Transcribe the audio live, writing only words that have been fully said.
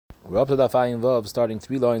We're up to Daf Ayin Vav, starting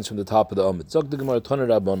 3 lines from the top of the Amud. Zog the Gemara Toner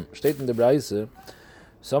Rabban, steht in der Breise,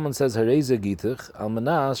 someone says, Hareze Gitich, al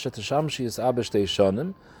manas shetashamshi is abe shtei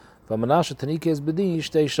shonim, v'manas shetanike is bedi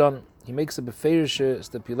shtei shonim. He makes a befeirische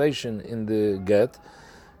stipulation in the get,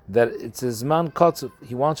 that it's his man kotzev.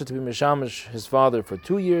 He wants it to be mishamish his father for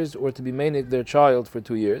 2 years, or to be menik their child for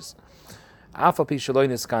 2 years. Afal pi shaloi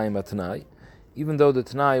niskayim atanai, even though the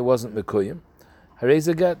tanai wasn't mekuyim.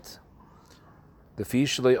 Hareze get. The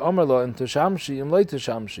fish loy omerla im teshamshi im loy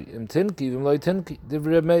teshamshi im tinki im loy tinki.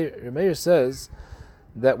 Divrei Meir says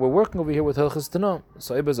that we're working over here with hilchas tanam.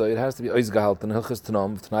 So it has to be ois gehalten hilchas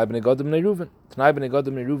tanam. Tanai b'nei gadim b'nei Reuven. Tanai b'nei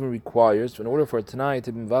gadim b'nei Reuven requires, in order for a tanai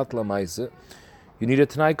to be vatla ma'ase, you need a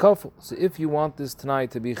tanai kafel. So if you want this tanai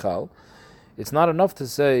to be chal, it's not enough to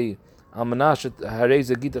say al manashet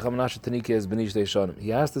hareze gitach al manashet tanike es b'nish deishanim. He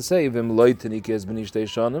has to say v'im loy tanike es b'nish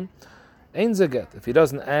deishanim. Ein zaget. If he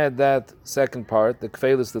doesn't add that second part, the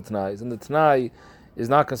kfeilis the tanai, and the tanai is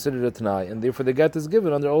not considered a tanai, and therefore the get is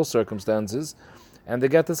given under all circumstances, and the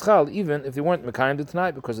get is chal, even if they weren't mekayim the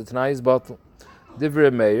tanai, because the tanai is batel. Divrei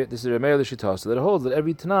Meir, this is a Meir l'shitasa, that holds that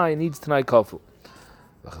every tanai needs tanai kafel.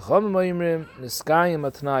 V'chachamim oimrim niskayim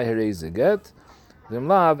a tanai hareze get, v'im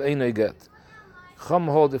lav einoi get. Chacham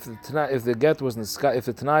hold if the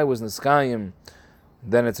tanai was niskayim,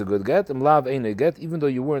 then it's a good get. Imlav ain't get, even though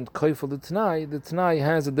you weren't koifel the tanai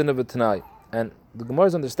has a din of a tanai. And the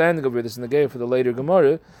Gemara's understanding of it is in the gay for the later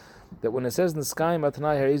Gemara, that when it says niskayim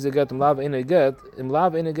atanai hariz get,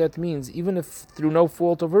 imlav ain't get means even if through no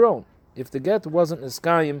fault of her own. If the get wasn't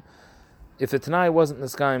niskayim, if the tanai wasn't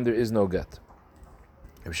niskayim, there is no get.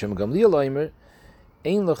 We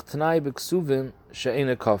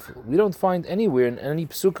don't find anywhere in any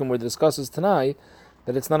psukim where it discusses tanai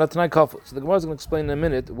that it's not a tanai kafel. So the Gemara is going to explain in a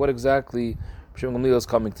minute what exactly Shimon Gamliel is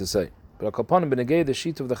coming to say. But Akapanim benegay the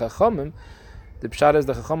sheet of the Chachamim, the pshat is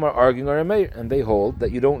the Chacham are arguing or a Meir, and they hold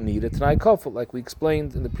that you don't need a tanai kafel, like we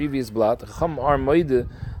explained in the previous blot. The Chacham are moide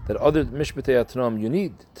that other mishpatei atnom you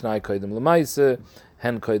need tanai kaidem lemaise,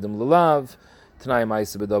 hen kaidem lelav, tanai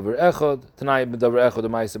maise bedavar echad, tanai bedavar echad,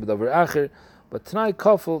 maise bedavar acher. But tanai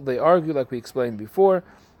kafel, they argue like we explained before,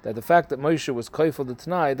 that the fact that Moshe was kaifel the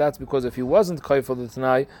Tanai, that's because if he wasn't kaifel the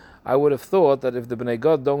Tanai, I would have thought that if the Bnei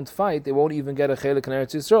Gad don't fight, they won't even get a chelik in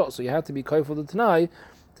Eretz Yisrael. So you have to be kaifel the Tanai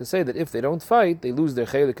to say that if they don't fight, they lose their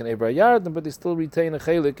chelik in Ebrei Yarden, but they still retain a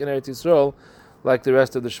chelik in Eretz Yisrael like the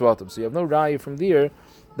rest of the Shvatim. So you have no raya from there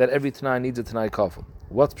that every Tanai needs a Tanai kafel.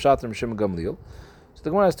 What's Pshat Reb Shimon Gamliel? So the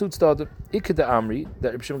Gemara has two started. Iked Amri,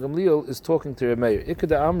 that Reb Shimon Gamliel is talking to Reb Meir. Iked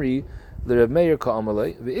Amri le Reb Meir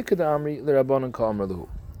ka'amalei, ve'iked Amri le Rabbanan ka'amarlehu.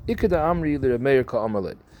 Ikeda Amri le Reb Meir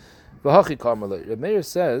ka'amalei. V'hachi ka'amalei. Reb Meir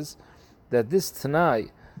says that this Tanai,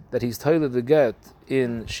 that he's toiled the get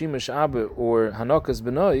in Shemesh Abba or Hanakas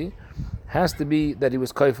Benoi, has to be that he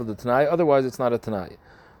was kaifel the Tanai, otherwise it's not a Tanai.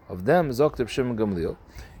 Of them, Zokt Reb Shimon Gamliel,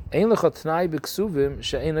 Ein lecha Tanai b'ksuvim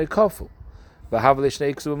she'enoi kafel. V'havle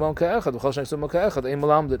shnei ksuvim on ka'echad, v'chol shnei ksuvim on ka'echad, ein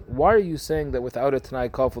malamdet. Why are you saying that without a Tanai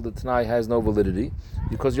kafel, the Tanai has no validity?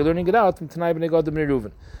 Because you're learning it out from Tanai b'nei Gad b'nei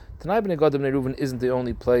Reuven. Tanai b'nei Gad b'nei Reuven isn't the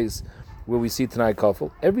only place where we see Tanai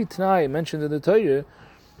kafel. Every Tanai mentioned in the Torah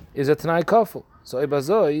is a Tanai kafel. So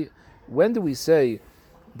Ebazoi, when do we say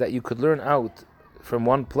that you could learn out from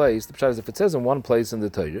one place? The pshat is if it says in one place in the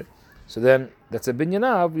Torah, so then that's a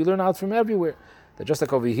binyanav, you learn out from everywhere. That just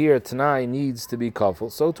like over here, Tanai needs to be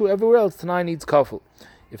kafel, so too everywhere else Tanai needs kafel.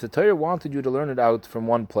 If the Torah wanted you to learn it out from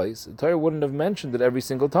one place, the Torah wouldn't have mentioned it every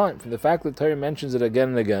single time. From the fact that the Torah mentions it again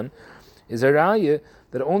and again, is a raya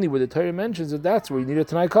that only where the Torah mentions it, that's where you need a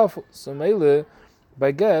Tanai kafel. So Mele,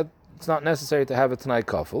 by get, it's not necessary to have a Tanai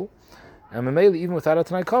kafel. And Mele, even without a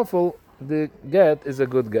Tanai kafel, the get is a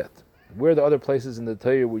good get. Where are the other places in the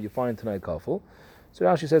Torah where you find Tanai kafel? So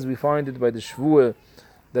Rashi says we find it by the Shvuah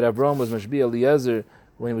that Avraham was Mashbi Eliezer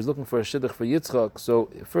when he was looking for a shidduch for Yitzchak. So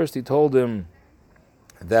first he told him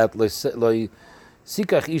that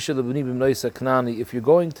if you're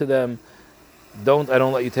going to them, I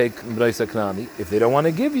don't let you take Mbraisa Knani. If they don't want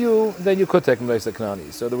to give you, then you could take Mbraisa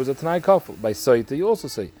Knani. So there was a Tanai kafel. By Saita, you also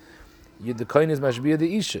say, the kohen is Mashbiya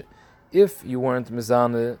the Isha. If you weren't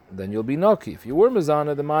Mizana, then you'll be Naki. If you were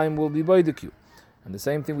Mizana, the Mayim will be Baidiku. And the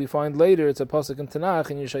same thing we find later, it's a pasuk in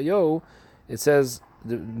Tanakh, in Yeshayahu, it says,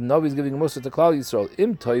 the Navi is giving Musa to Klal Yisrael,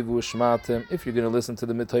 Im toivu shmatem, if you're going to listen to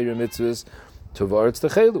the Mitayra mitzvahs, Tovaretz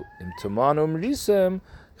techelu, Im tomanum risem,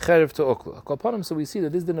 Cherev to Okla. So we see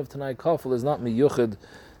that this din of Tanai kafel is not miyuchid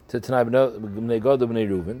to Tanai b'nei Gad b'nei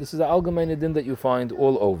Reuven. This is the algemeine din that you find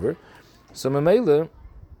all over. So Memele,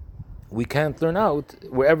 we can't learn out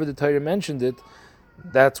wherever the Torah mentioned it,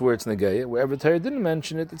 that's where it's negaya. Wherever the Torah didn't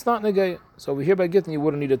mention it, it's not negaya. So over here by Gittin, you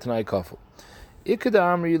wouldn't need a Tanai kafel. What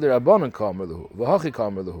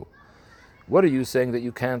are you saying that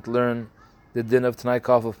you can't learn the din of Tanai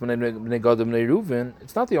Kafel from Bnei Gad Bnei Reuven?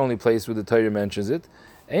 It's not the only place where the Torah mentions it.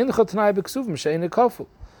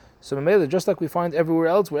 So just like we find everywhere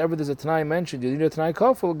else, wherever there's a Tanai mentioned, you need a Tanai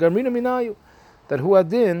Kafel, Gamrina Minayu, that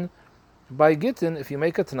Huadin, by Gittin, if you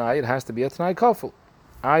make a Tanai, it has to be a Tanai Kafel.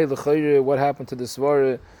 What happened to the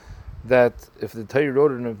Svara that if the Torah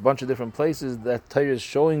wrote it in a bunch of different places, that Torah is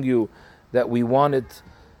showing you that we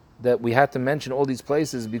had to mention all these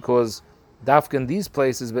places because Dafka in these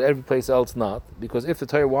places, but every place else not. Because if the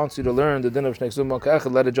Torah wants you to learn the din of Shnei Ksubim Malka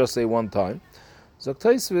Echad, let it just say one time. Zok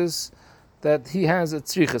Tosfos that he has a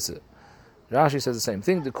tzrichase. Rashi says the same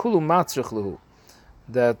thing. The Kulu Matzrich Lehu,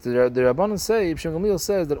 that the Rabbanan say, Ibn Gamliel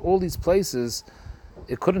says that all these places,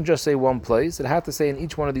 it couldn't just say one place. It had to say in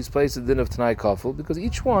each one of these places the din of Tanai Kafel, because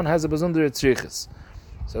each one has a bezunder tzrichas.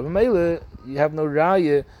 So B'meile, you have no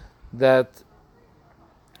raya that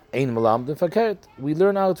Ein Malamdin Fakert. We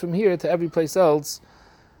learn out from here to every place else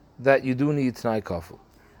that you do need Tanai Kafel.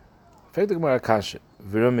 Fragt the Gemara Kasha,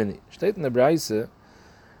 Virumini. Steht in the Braise,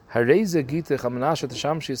 Hareze Gitich Amanasha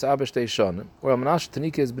Tashamshi is Abba Shtei Shonim, or Amanasha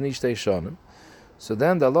Tanika is B'ni Shtei Shonim. So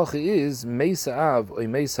then the halacha is Meisa Av or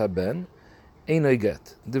Meisa Ben, Ein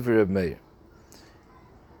Get, Divrei Reb Meir.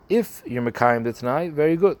 If you're Mekayim the Tanai,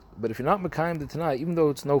 very good. But if you're not Mekayim the Tanai, even though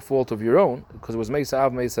it's no fault of your own, because it was Meisa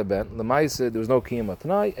Av, Meisa Ben, the Maisa, there was no Kiyam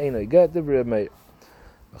Tanai, Ein Get, Divrei Reb Meir.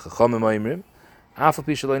 Chachamim Oimrim, Afal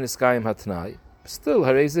Pi Shaloi Niskayim HaTanai, still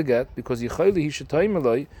Hareze Get, because Yichayli Hi Shetayim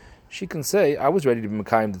Eloi, she can say, I was ready to be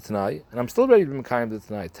Mekayim the Tanai, and I'm still ready to be Mekayim the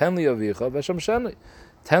Tanai. Tenli Avicha, Vesham Shenli.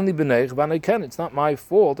 Tenli B'neich, Vanei Ken. It's not my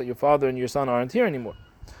fault that your father and your son aren't here anymore.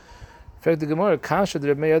 In fact, the Gemara, Kasha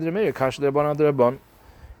D'Reb Meir D'Reb Meir, Kasha D'Rabban D'Rabban,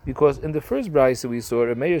 because in the first brayse we saw,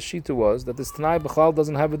 Reb Meir's Shita was that this Tanai B'chal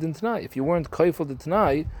doesn't have a din Tanai. If you weren't Kaifel the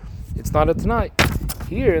Tanai, it's not a Tanai.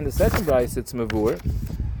 Here, in the second brayse, it's Mavur,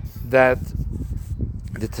 that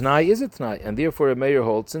the Tanai is a Tanai, and therefore Reb Meir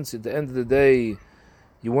holds, since at the end of the day,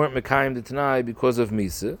 you weren't Mekayim the Tanai because of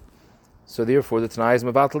Misa, so therefore the Tanai is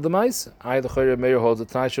Mevatel the Maisa. The Reb Meir holds the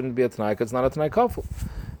Tanai shouldn't be a Tanai because it's not a Tanai Kafel.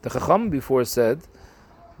 The Chacham before said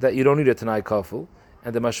that you don't need a Tanai Kafel,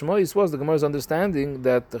 and the Mashmois was the Gemara's understanding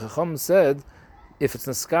that the Chacham said if it's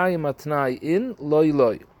Neskayim a Tanai in, loy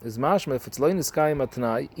loy. Is mashma, if it's loy Neskayim a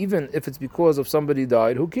Tanai, even if it's because of somebody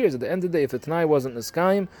died, who cares? At the end of the day, if the Tanai wasn't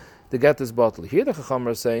Neskayim, the get is bottle. Here the Chacham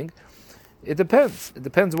are saying, it depends. It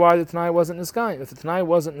depends why the Tanai wasn't Neskayim. If the Tanai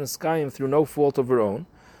wasn't Neskayim through no fault of her own,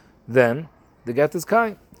 then the get is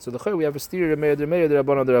Kaim. So the Chayr, we have a steer, the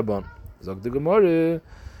Rabban, the Rabban. Zog the Gemara,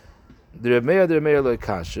 the Rabban, loy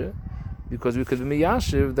kasha, because we could be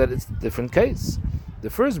miyashiv that it's a different case. The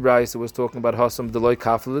first brayse was talking about Hasam Deloy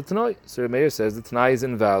Kafel the Tanai. So Meir says the Tanai is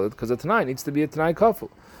invalid because the Tanai needs to be a Tanai Kafel.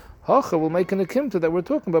 Hacha will make an akimta that we're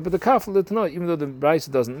talking about, but the Kafel the Tanai, even though the brayse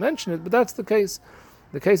doesn't mention it, but that's the case.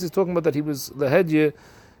 The case is talking about that he was Lehedye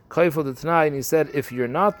Kafel the Tanai, and he said if you're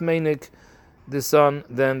not Mainik the son,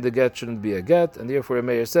 then the get shouldn't be a get, and therefore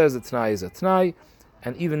Meir says the Tanai is a Tanai,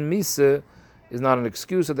 and even Misa is not an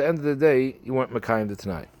excuse. At the end of the day, you weren't Mekayim the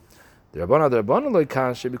Tanai. The Rabbanah loy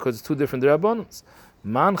kasha, because it's two different Rabbanans.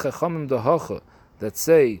 Man chachamim dahacha, that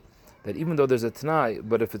say that even though there's a Tanai,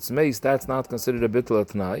 but if it's mace, that's not considered a bittul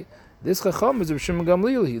Tanai. This chacham is Reb Shimon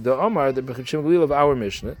Gamliel, the Amar, the Reb Shimon Gamliel of our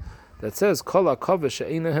Mishnah, that says kol hakava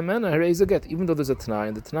she'eina hemena harei get. Even though there's a Tanai,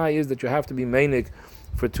 and the Tanai is that you have to be mainik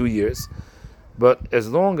for 2 years, but as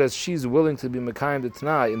long as she's willing to be mekayim the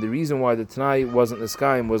Tanai, and the reason why the Tanai wasn't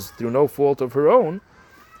neskayim was through no fault of her own,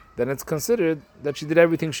 then it's considered that she did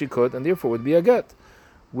everything she could, and therefore would be a get.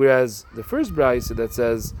 Whereas the first brayse that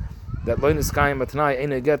says that loy neskayim atanai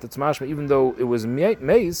ain't a get, it's mashma, even though it was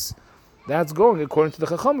mace, that's going according to the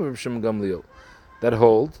Chacham of Reb Shimon Gamliel, that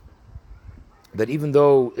hold that even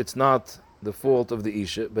though it's not the fault of the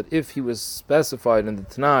Isha, but if he was specified in the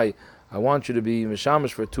Tanai, I want you to be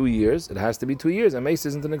mishamish for 2 years, it has to be 2 years, and mace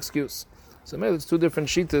isn't an excuse. So maybe it's two different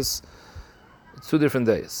shitas, it's 2 different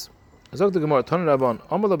days. Zog the Gemara, Ton Rabban,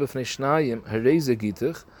 Amala b'fnei shnayim hareze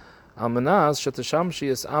gitich, al manas shetashamshi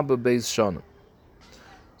es abba beis shonim.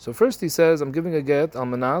 So first he says, I'm giving a get, al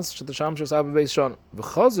manas shetashamshi es abba beis shonim.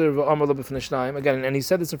 V'chazer v'amala b'fnei shnayim, again, and he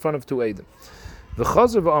said this in front of 2 Eidim.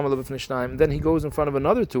 V'chazer v'amala b'fnei shnayim, then he goes in front of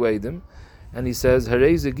another 2 Eidim, and he says,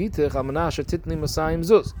 hareze gitich, al manas shetitni masayim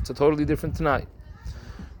zuz. It's a totally different Tanai.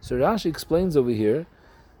 So Rashi explains over here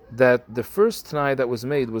that the first Tanai that was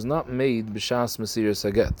made was not made b'shas Masir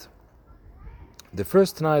Saget. The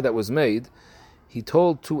first Tanai that was made, he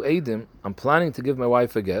told 2 Eidim, I'm planning to give my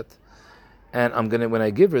wife a get, and when I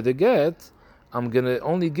give her the get, I'm gonna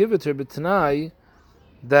only give it to her b'Tanai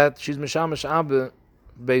that she's Mishamash Abba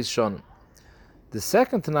Beis Shonim. The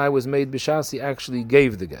second Tanai was made b'shas he actually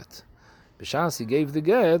gave the get. B'shas he gave the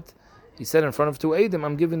get, he said in front of two Eidim,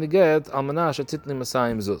 I'm giving the get, al-manah shetitni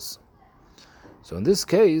masayim zuz. So in this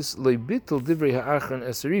case, lo bitul divrei ha'achron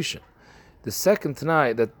eserishin. The second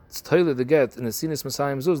Tanai that's toilet the get in the sinis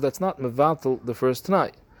masayim zuz, that's not mevatel the first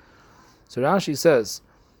Tanai. So Rashi says,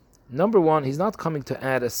 number one, he's not coming to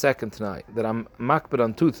add a second Tanai, that I'm makbid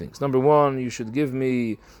on two things. Number one, you should give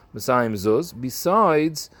me masayim zuz.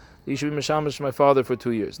 Besides, you should be mishamish my father for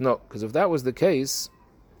 2 years. No, because if that was the case,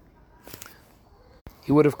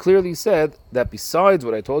 he would have clearly said that besides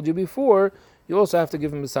what I told you before, you also have to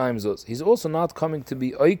give him Masayim Zuz. He's also not coming to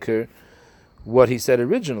be Oiker what he said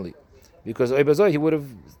originally, because he would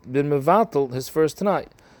have been Mevatel his first Tanai.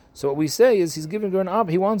 So what we say is he's giving her an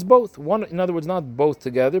he wants both. One, in other words, not both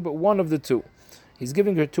together, but one of the two. He's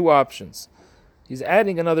giving her two options. He's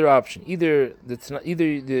adding another option. Either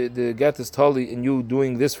the get is totally in you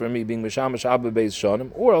doing this for me, being Meshamash Abba Beis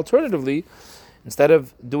Shanim, or alternatively, instead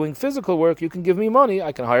of doing physical work, you can give me money.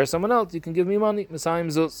 I can hire someone else. You can give me money. Masayim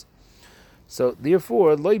Zuz. So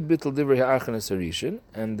therefore, loy bittul divrei ha'achron eserishin,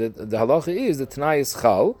 and the halacha is the Tanai is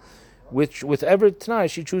chal, which whatever Tanai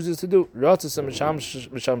she chooses to do. Ratzas misham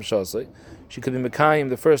she could be mekayim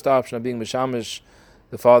the first option of being mishamish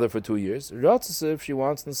the father for 2 years. Ratzas if she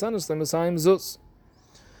wants the son is the Masayim Zuz.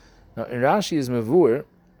 Now in Rashi is mevur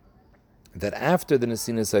that after the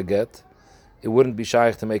nesinas haget, it wouldn't be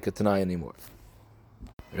shaykh to make a Tanai anymore.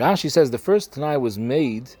 Rashi says the first Tanai was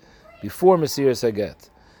made before Mesiras Haget.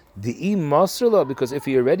 The Masrla, because if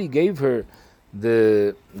he already gave her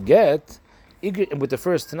the get with the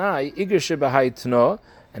first Tanai, Igr Shebahai Tno,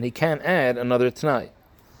 and he can't add another Tanai.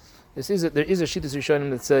 There is a Shittas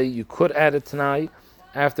Rishonim that say you could add a Tanai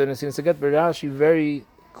after Nesinas Haget, but Rashi very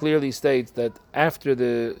clearly states that after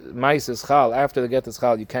the Mais is Chal, after the get is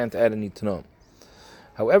Chal, you can't add any Tno.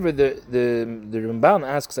 However, the Ramban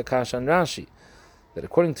asks Akash and Rashi, that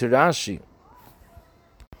according to Rashi,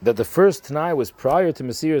 that the first Tanai was prior to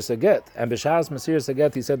Mesiras Haget, and B'shas Mesiras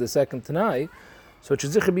Haget he said the second Tanai, so it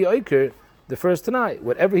should zicher be Oiker, the first Tanai.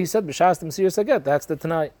 Whatever he said B'shas the Mesiras Haget, that's the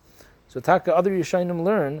Tanai. So Taka other Yeshayim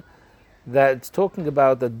learn that it's talking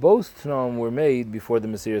about that both Tanaim were made before the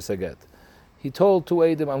Mesiras Haget. He told two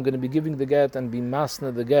Eidim, I'm going to be giving the get and be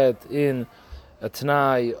masna the get in a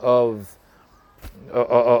Tanai of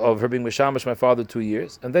her being Meshamash my father 2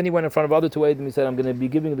 years, and then he went in front of other two Eidim. He said, I'm going to be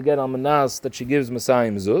giving the get on Manas that she gives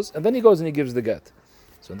Masayim Zuz, and then he goes and he gives the get.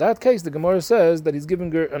 So in that case, the Gemara says that he's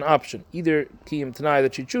giving her an option, either Kiyim Tanai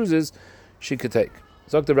that she chooses, she could take.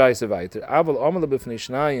 Zok the Raisa weiter. Aval Amala b'fnei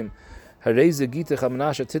Shnayim Hareze Gitach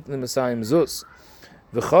HaManasha Titli Masayim Zuz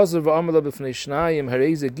V'chazer v'Amala b'fnei Shnayim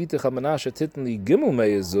Hareze Gitach HaManasha Titli Gimel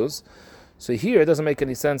Meyez Zuz. So here it doesn't make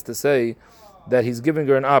any sense to say that he's giving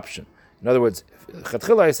her an option. In other words,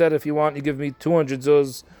 Chatchila I said, if you want, you give me 200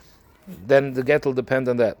 zuz, then the get will depend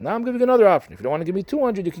on that. Now I'm giving another option. If you don't want to give me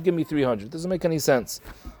 200, you can give me 300. It doesn't make any sense.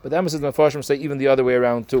 But the emphasis of the Mefarshim say even the other way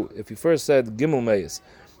around too. If he first said Gimel Meis,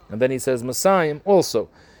 and then he says Masayim, also,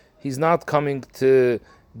 he's not coming to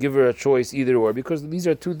give her a choice either or, because these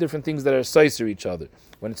are two different things that are sicer each other.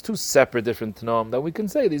 When it's two separate different Tanam, then we can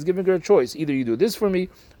say that he's giving her a choice. Either you do this for me,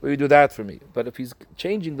 or you do that for me. But if he's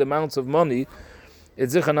changing the amounts of money,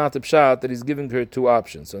 it's zichanat pshat that he's giving her two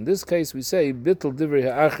options. So in this case, we say bittul divrei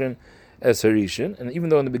ha'achron eserishin, and even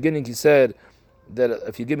though in the beginning he said that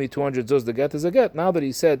if you give me 200 zuz, the get is a get. Now that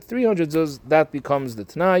he said 300 zuz, that becomes the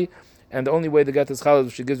Tanai, and the only way the get is chal is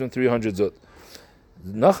if she gives him 300 zuz.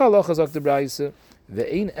 Nachal ochazak the Braise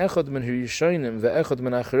ve'ein echad min harishonim ve'echad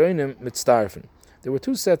min achronim mitztarfen. There were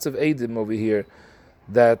two sets of Eidim over here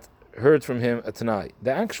that heard from him a Tanai.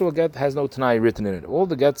 The actual get has no Tanai written in it. All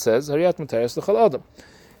the get says, Hariyat Materes l'chal Adam.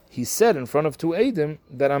 He said in front of two Eidim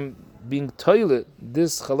that I'm being toilet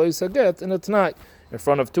this Chalois get in a Tanai. In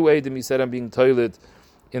front of two Eidim he said I'm being toilet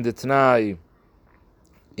in the Tanai,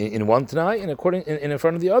 in one Tanai, and in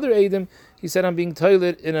front of the other Eidim he said I'm being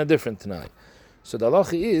toilet in a different Tanai. So the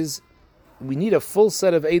halacha is, we need a full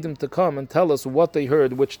set of Eidim to come and tell us what they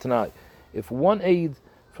heard, which Tanai. If one Eid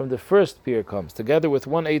from the first pier comes together with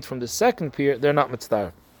one Eid from the second pier, they're not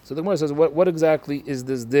mitzvah. So the Gemara says, what exactly is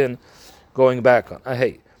this din going back on?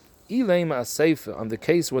 Ileima Aseifa, on the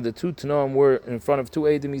case when the two Tanoim were in front of two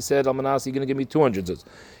Eidim, he said, Al-Manasi, you're going to give me 200 zuz.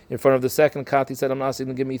 In front of the second kat, he said, Al-Manasi, you're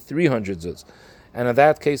going to give me 300 zuz. And in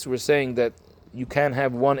that case, we're saying that you can't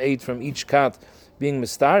have one Eid from each kat being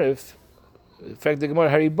mistarif. In fact, the Gemara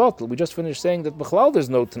Hari Bottle, we just finished saying that B'chlal there's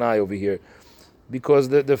no Tanai over here, because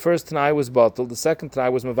the first Tanai was bottled, the second Tanai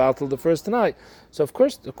was mevatel the first Tanai. So of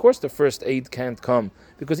course the first Eid can't come,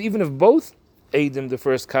 because even if both Eidim the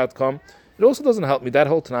first can't come, it also doesn't help me. That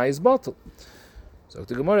whole Tanai is bottled. So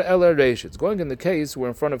the Gemara Ela Reish, it's going in the case where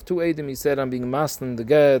in front of two Eidim he said, I'm being maslan the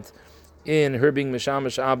get in her being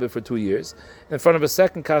Mishamash Abba for 2 years. In front of a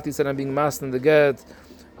second kat he said, I'm being maslan the get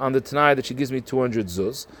on the Tanai that she gives me 200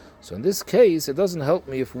 zuz. So in this case, it doesn't help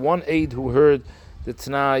me if one Eid who heard the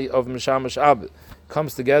Tanai of Mishamash Abba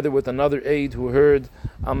comes together with another Eid who heard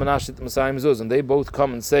Al Manashit Masayim Zuz, and they both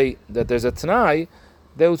come and say that there's a Tanai,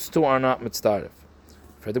 those two are not mitzdaref.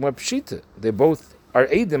 For them, pshita, they both are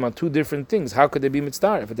Eidim on two different things. How could they be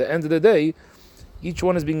mitzdaref? At the end of the day, each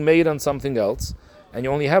one is being made on something else, and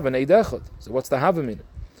you only have an Eid echad. So what's the havim in it?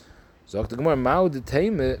 So the Gemara, Mao de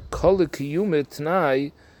Teime, Kol Kiyume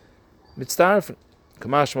Tanai mitzdaref.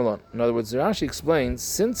 Kamash Malon. In other words, Rashi explains,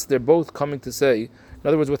 since they're both coming to say, in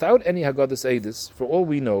other words, without any Haggadas Eidis, for all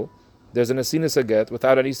we know, there's an Asinis Aget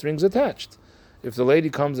without any strings attached. If the lady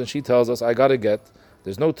comes and she tells us, I got a get,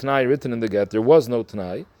 there's no Tanai written in the get, there was no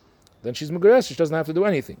Tanai, then she's Megaresh, she doesn't have to do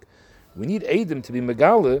anything. We need Eidim to be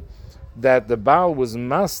Megale that the Baal was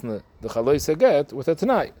Masna, the Chalois Aget, with a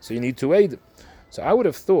Tanai. So you need two Eidim. So I would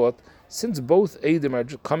have thought, since both Eidim are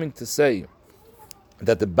coming to say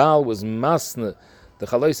that the Baal was Masna, the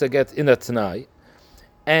Chalois Aget in a Tanai,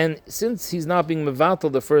 and since he's not being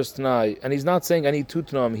mevatel the first Tanai, and he's not saying I need two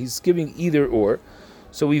Tanaim, he's giving either or,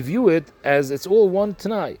 so we view it as it's all one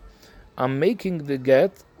Tanai. I'm making the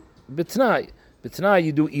get b'Tanai. B'Tanai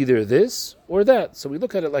you do either this or that. So we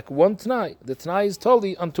look at it like one Tanai. The Tanai is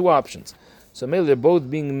totally on two options. So maybe they're both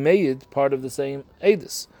being made part of the same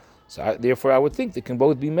Eidus. So therefore I would think they can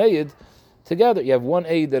both be made together. You have one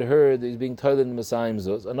Eid that heard he's being toilet in Masayim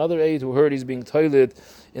Zuz, another Eid who heard he's being toilet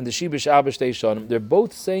in the Shibish Abash Teishanim. They're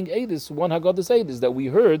both saying Eidus, one Haggadas Eidus, that we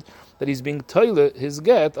heard that he's being toilet his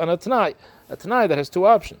get on a Tanai that has two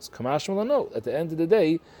options. Kamash no. At the end of the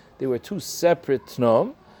day, they were two separate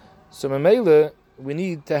Tnom, so Mamela, we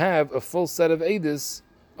need to have a full set of Eidus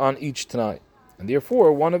on each Tanai, and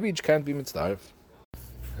therefore one of each can't be mitzdaref.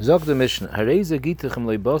 Zog the Mishnah, Hareze Gittin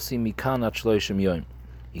Daf mikan at shloishim yoim.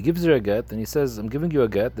 He gives her a get, and he says, I'm giving you a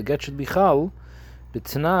get. The get should be chal,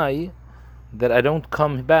 b'tanai, that I don't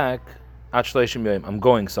come back at shloishim yoim. I'm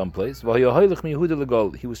going someplace. He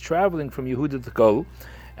was traveling from Yehuda to Gol,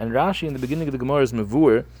 and Rashi in the beginning of the Gemara is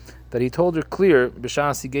mevur that he told her clear,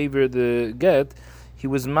 b'shas he gave her the get, he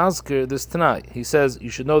was mazker this tanai. He says, you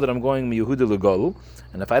should know that I'm going Yehuda l'Gol,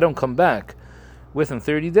 and if I don't come back within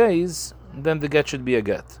 30 days, then the get should be a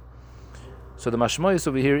get. So the mashmoyis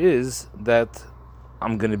over here is that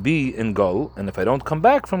I'm going to be in Gol, and if I don't come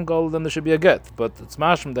back from Gol, then there should be a get. But it's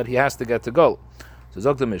mashmam that he has to get to Gol. So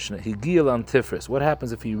Zog the Mishnah, he gil Antifras. What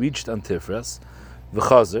happens if he reached Antifras,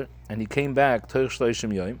 v'chazer, and he came back, Toich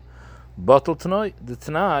Shloishim Yoim, batal Tanai, the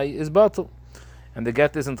Tanai is batal, and the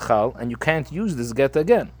get isn't chal, and you can't use this get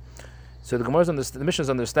again. So the Mishnah's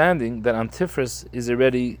understanding that Antifras is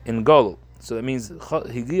already in Gol. So that means,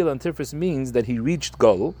 Higil Antifras means that he reached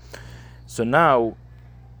Gol, so now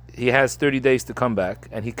he has 30 days to come back,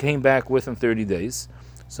 and he came back within 30 days.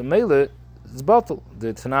 So Mele is batal.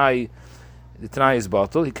 The Tanai is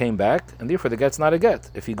batal. He came back, and therefore the get's not a get.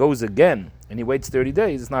 If he goes again and he waits 30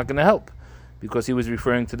 days, it's not going to help, because he was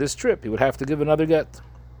referring to this trip. He would have to give another get.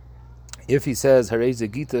 If he says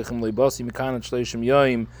Hareze Gittin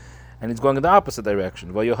Daf and he's going in the opposite direction,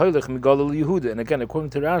 and again, according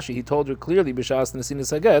to Rashi, he told her clearly b'shas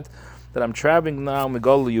nesinas haget that I'm traveling now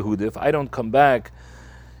Megol Yehuda. If I don't come back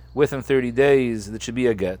within 30 days, that should be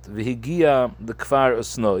a get. V'higia the Kfar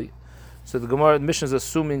Osnoi. So the Gemara Mishnah is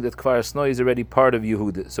assuming that Kfar Osnoi is already part of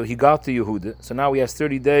Yehuda. So he got to Yehuda. So now he has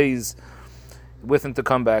 30 days with him to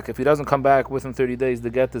come back. If he doesn't come back within 30 days, the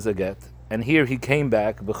get is a get. And here he came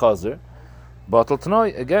back, b'chazer, batal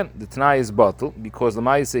Tanoi. Again, the Tanai is batal, because the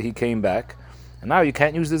Maisa he came back. And now you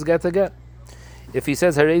can't use this get again. If he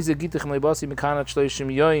says, Hareze Gittin Daf mikan at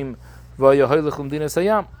shloishim yoim v'yahoylech l'mdinas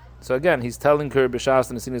hayam. So again, he's telling her,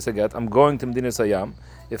 b'shas nesinas haget, I'm going to Medinas Hayam.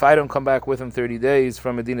 If I don't come back within 30 days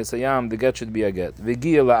from Medinas Hayam, the get should be a get.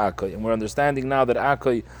 V'giya la'akoy. And we're understanding now that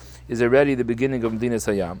Akoy is already the beginning of Medinas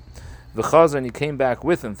Hayam. V'chazar, and he came back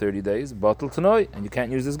within 30 days, batal Tanoi, and you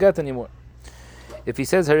can't use this get anymore. If he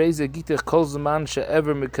says, Hareze Gittin kol zaman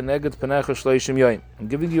she'ever mekaneget panecha shloishim yoim, I'm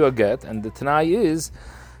giving you a get, and the Tanai is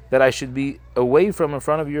that I should be away from in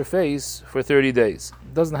front of your face for 30 days.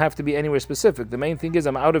 It doesn't have to be anywhere specific. The main thing is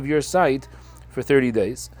I'm out of your sight for 30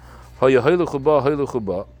 days. If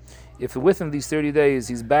within these 30 days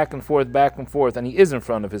he's back and forth, and he is in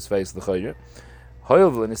front of his face, the chayr,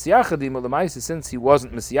 since he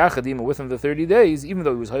wasn't Mesiachadima within the 30 days, even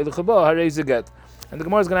though he was Hayluch Haba, Harei get. And the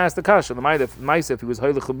Gemara is going to ask the Kasha, the Maisa, if he was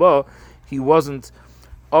Hayluch Haba, he wasn't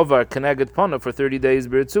Ovar Keneged Pana for 30 days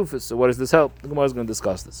B'Ritzufis. So what does this help? The Gemara is going to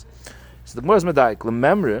discuss this. So the Gemara is Medaik,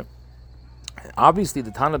 Lememre, Obviously,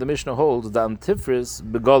 the Tana of the Mishnah holds that Antifris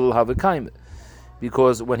begol havekaim,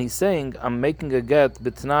 because when he's saying, I'm making a get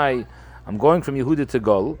b'tnai, I'm going from Yehuda to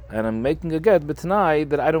Gol, and I'm making a get b'tnai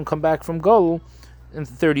that I don't come back from Gol in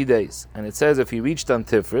 30 days. And it says if he reached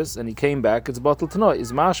Antifris and he came back, it's batal tanoi.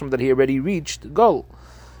 Is masham that he already reached Gol.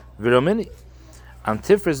 Viromini.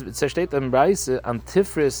 Antifris, it says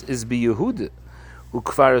Antifris is be Yehuda.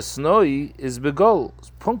 Ukvar snoi is begol.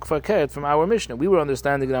 Punk fakert from our Mishnah. We were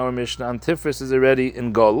understanding in our Mishnah, Antifris is already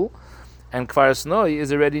in Gol, and Kvar snoi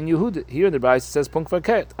is already in Yehuda. Here in the Brayse it says Punk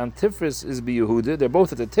fakert. Antifris is be Yehuda. They're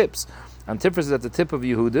both at the tips. Antifris is at the tip of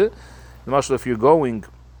Yehuda. The mashal, if you're going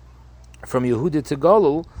from Yehuda to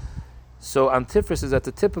Gol, so Antifris is at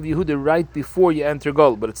the tip of Yehuda right before you enter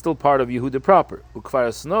Gol, but it's still part of Yehuda proper. Ukvar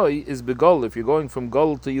snoi is begol. If you're going from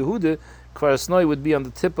Gol to Yehuda, Kvar snoi would be on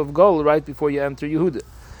the tip of Gol right before you enter Yehuda.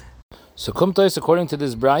 So Kumtais, according to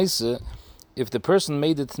this Brayse, if the person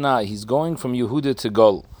made it Tnai, he's going from Yehuda to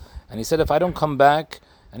Gol, and he said, if I don't come back,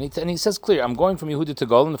 and he says clear, I'm going from Yehuda to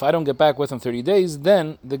Gol, and if I don't get back within 30 days,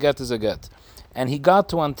 then the get is a get. And he got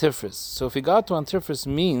to Antifris. So if he got to Antifris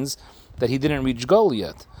means that he didn't reach Gol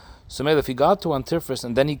yet. So maybe if he got to Antifris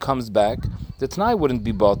and then he comes back, the Tnai wouldn't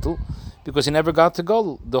be bottle, because he never got to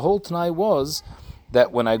Gol. The whole Tnai was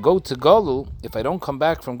that when I go to Gol, if I don't come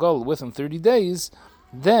back from Gol within 30 days,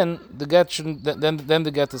 then the get shouldn't. Then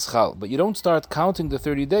the get is chal. But you don't start counting the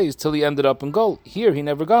 30 days till he ended up in Gol. Here he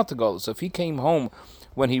never got to Gol. So if he came home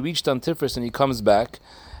when he reached Antifris and he comes back,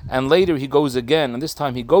 and later he goes again, and this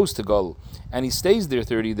time he goes to Gol, and he stays there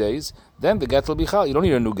 30 days, then the get will be chal. You don't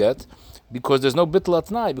need a new get, because there's no bittul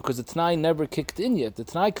atnai, because the tnai never kicked in yet. The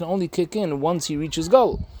tnai can only kick in once he reaches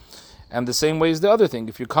Gol. And the same way is the other thing.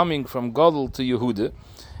 If you're coming from Gol to Yehuda,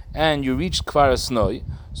 and you reach Kvar Snoi,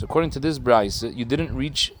 so according to this Brayse, you didn't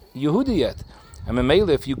reach Yehuda yet. And Memele,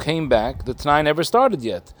 if you came back, the Tnai never started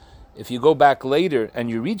yet. If you go back later and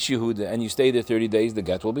you reach Yehuda and you stay there 30 days, the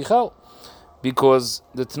get will be chal. Because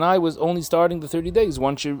the Tnai was only starting the 30 days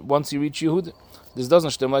once you reach Yehuda. This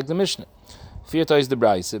doesn't stem like the Mishnah. Firta is the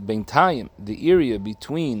Brayse, Beintayim, the area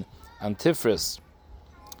between Antifris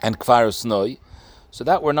and Kvar Snoi, so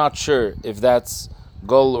that we're not sure if that's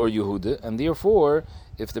Gol or Yehuda, and therefore,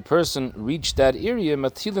 if the person reached that area,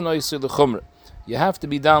 you have to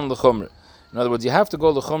be down l'chumra. In other words, you have to go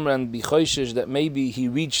l'chumra and be choishish that maybe he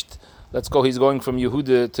reached, let's go, he's going from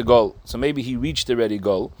Yehuda to Gol, so maybe he reached already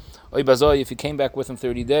Gol. Oy bazoi, if he came back within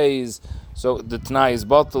 30 days, so the Tanai is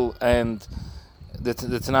bottle, and the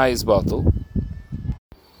Tanai is bottle,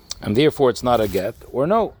 and therefore it's not a get. Or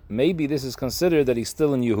no, maybe this is considered that he's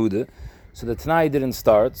still in Yehuda, so the Tanai didn't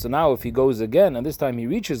start, so now if he goes again, and this time he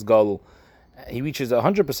reaches Gol, he reaches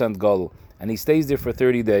 100% Gol, and he stays there for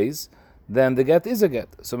 30 days, then the get is a get.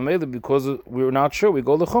 So maybe because we're not sure, we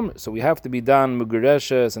go l'chumr. So we have to be done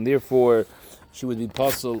mugereshes, and therefore she would be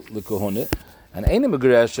pasul l'kohunet. And ain't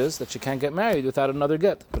mugereshes that she can't get married without another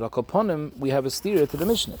get. But al koponim, we have a steer to the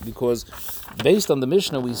Mishnah, because based on the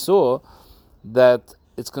Mishnah we saw that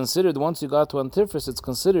it's considered, once you got to Antifris, it's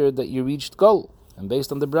considered that you reached Gol. And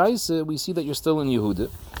based on the Brayse, we see that you're still in Yehuda.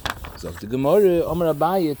 So the Gemara, Amar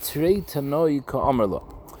Abaye, Trei Tanoi Ka Amarla.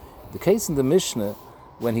 The case in the Mishnah,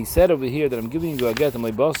 when he said over here that I'm giving you a get,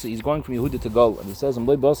 he's going from Yehuda to Gol, and he says,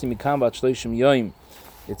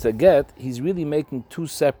 it's a get, he's really making two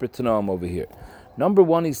separate Tanoim over here. Number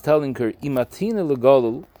one, he's telling her, Imatina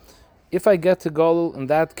legolul, if I get to Gol, in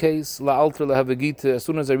that case, la'altra lehavagita, as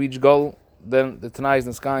soon as I reach Gol, then the Tanai is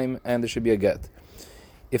Neskaim, and there should be a get.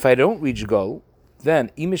 If I don't reach Gol,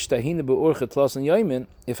 then if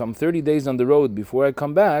I'm 30 days on the road before I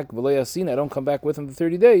come back, I don't come back within the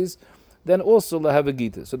 30 days, then also have a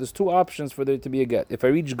gita. So there's two options for there to be a get. If I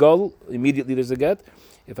reach Gol, immediately there's a get.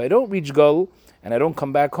 If I don't reach Gol and I don't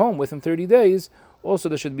come back home within 30 days, also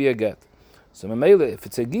there should be a get. So Mamela, if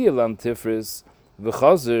it's a giyal Antifris,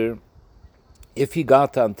 v'chazer, if he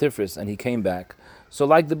got to Antifris and he came back, so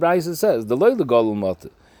like the Brayse says, the loy legol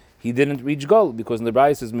umata, he didn't reach Gol, because in the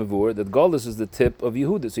Brayse is mavur that Gol is the tip of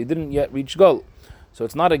Yehuda, so he didn't yet reach Gol. So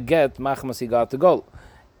it's not a get machmas he got to Gol.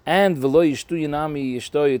 And v'lo yishtu yinami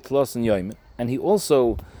yishtoy tlos and yoyim. And he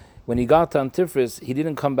also, when he got to Antifris, he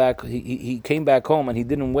didn't come back. He came back home and he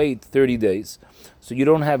didn't wait 30 days. So you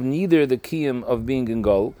don't have neither the kiyum of being in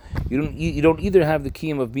Gol. You don't either have the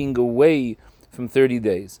kiyum of being away from 30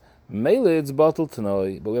 days. Mele it's batal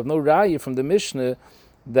tanoi, but we have no raya from the Mishnah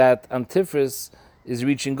that Antifris is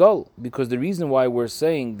reaching Gol, because the reason why we're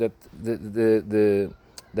saying that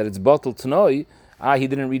that it's batal tanoi, he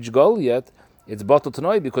didn't reach Gol yet. It's batal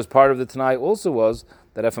tanoi because part of the tanai also was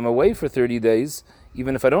that if I'm away for 30 days,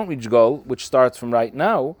 even if I don't reach Gol, which starts from right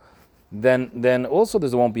now, then also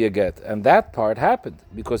there won't be a get. And that part happened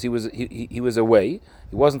because he was away.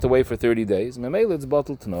 He wasn't away for 30 days. Memela, it's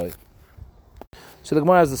bottled tonight. So the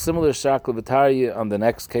Gemara has a similar shakal v'tarya on the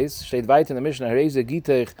next case. Shteit vayt in the Mishnah, Hareze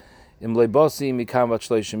gitech im leibosi mikam vat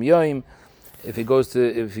shloishim yoyim. If he goes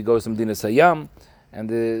to Medina Sayam, and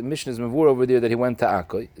the Mishnah is mavur over there that he went to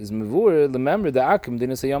Akkoy, is mavur, remember the Akim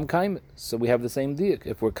Medina Sayam kaim. So we have the same diak.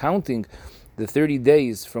 If we're counting the 30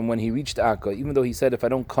 days from when he reached Akkoy, even though he said if I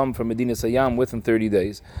don't come from Medina Sayam within 30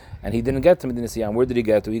 days, and he didn't get to Medina Sayam, where did he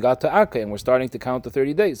get to? He got to Akkoy, and we're starting to count the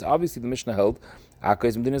 30 days. Obviously the Mishnah held Akkoy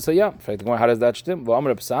is Medina Sayam. In fact, how does that stem?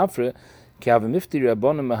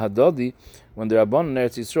 When the Rabban in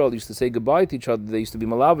Eretz Yisrael used to say goodbye to each other, they used to be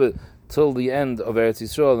malave till the end of Eretz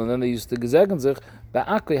Yisrael, and then they used to gesegen sich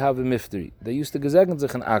ba'akoy have a mifteri. They used to gesegen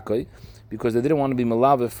sich in Akkoy because they didn't want to be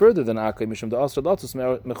malave further than Akkoy mishum the asra datus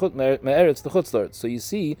me'eretz the chutzlart. So you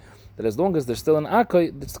see that as long as they're still in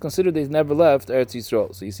Akkoy, it's considered they've never left Eretz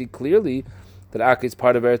Yisrael. So you see clearly that Akkoy is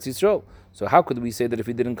part of Eretz Yisrael. So how could we say that if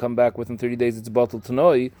he didn't come back within 30 days, it's bottled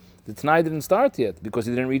tanoi? The tanai didn't start yet because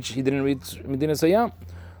he didn't reach Medina Sayam.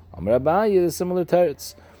 Amar Abaye, similar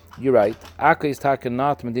teretz. You're right. Akkoy is taken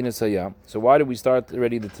not Medina Sayam. So why did we start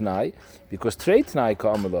already the tanai? Because trei tanai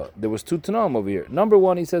ka'amala. There was two tanaim over here. Number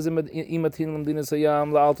one, he says imatin Medina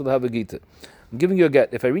Sayam la'alto have a gita. I'm giving you a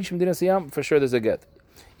get. If I reach Medina Sayam, for sure there's a get.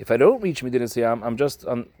 If I don't reach Medina Sayam, I'm just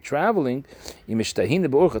traveling. If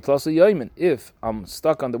I'm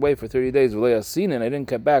stuck on the way for 30 days, and I didn't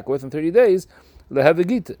get back within 30 days, have a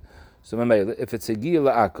gita. So if it's a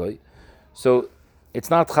gila la'akoy, so it's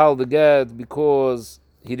not chal the get because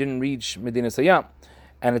he didn't reach Medina Sayam,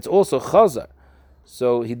 and it's also chazar,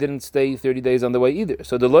 so he didn't stay 30 days on the way either.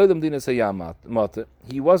 So the loylam Medina Sayam mate,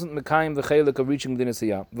 he wasn't mekayim the chelik of reaching Medina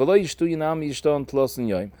Sayam. V'lo yishtu yinam yishton tlosin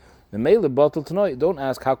yoyim. The mele bottle tonight. Don't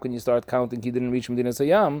ask how can you start counting. He didn't reach Medina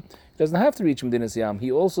Sayam. He doesn't have to reach Medina Sayam. He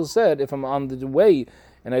also said if I'm on the way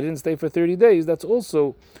and I didn't stay for 30 days, that's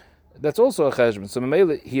also a cheshbon. So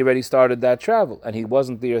Memele, he already started that travel, and he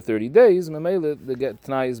wasn't there 30 days. Memele, the get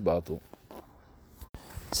Tanai is bottle.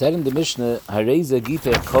 Said in the Mishnah, Hareza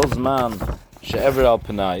Gita calls man she'ever al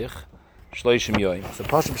penayich shloishim yoyim. So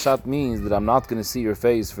Pashup Pshat means that I'm not going to see your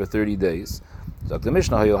face for 30 days. So the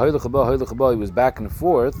Mishnah, he was back and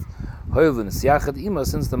forth. Since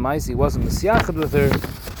the Maisi wasn't Mesiachad with her,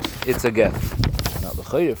 it's a get. Now the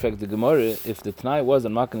Chayr effect the Gemara, if the Tanai was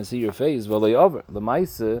I'm not going to see your face, well they over. The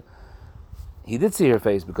Maisi, he did see her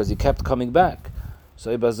face because he kept coming back.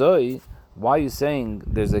 So Ibazoi, why are you saying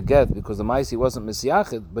there's a get? Because the Maisi wasn't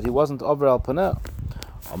Mesiachad, but he wasn't over al Panah.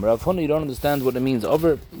 Amar Rav Huna, you don't understand what it means.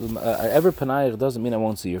 Over ever Panayich doesn't mean I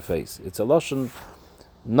won't see your face. It's a Lashon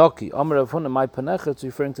Noki. Amar Rav Huna, my Panech, it's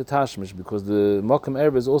referring to Tashmish, because the Mokum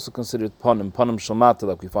Erbe is also considered Panim Shalmata,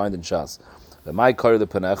 like we find in Shas. The my car the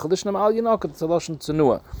Panech, Lishnam Al Yinok, it's a Lashon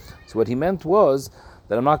Tzenua. So what he meant was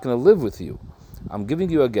that I'm not going to live with you. I'm giving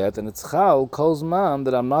you a get, and it's Chal calls man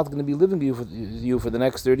that I'm not going to be living with you for the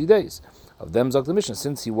next 30 days. Of them Zok the Mishnah,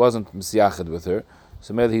 since he wasn't Mesiachad with her,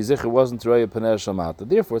 so maybe his zikr wasn't Raya Paneh Shalmata.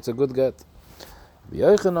 Therefore, it's a good get.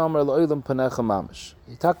 Like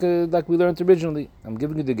we learned originally, I'm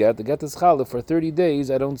giving you the get. The get is Chal. For 30 days,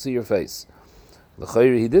 I don't see your face.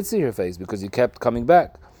 He did see her face because he kept coming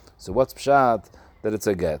back. So what's pshat that it's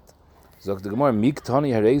a get? Zok the Gemara, Mik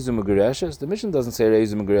Tani Harezu Megereshes. The mission doesn't say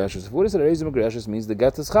Harezu Megereshes. If what is it, Harezu Megereshes means the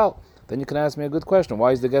get is Chal. Then you can ask me a good question.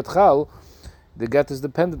 Why is the get Chal? The get is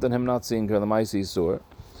dependent on him not seeing her. The Maisi Sur.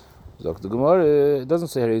 Zok the Gemara, it doesn't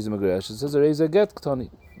say Harezu Megereshes. It says Harezu Get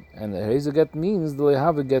Tani. And Harezu Get means that they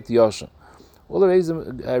have a get Yosha. All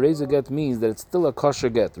Harezu Get means that it's still a kosher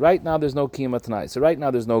get. Right now there's no Kiyama tonight. So right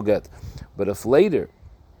now there's no get. But if later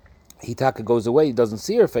Hitaka goes away, he doesn't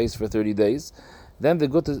see her face for 30 days, then the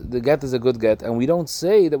get is a good get, and we don't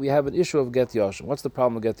say that we have an issue of get yashon. What's the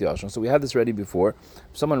problem with get yashon? So we had this ready before.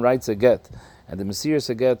 If someone writes a get, and the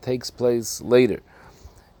Mesiras get takes place later,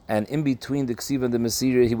 and in between the Ksiva and the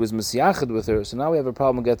Mesira, he was Mesiachad with her, so now we have a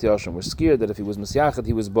problem with get yashon. We're scared that if he was Mesiachad,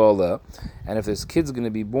 he was Bala, and if this kid's going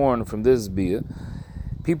to be born from this Bia,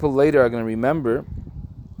 people later are going to remember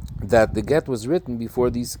that the get was written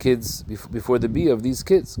before these kids, before the bia of these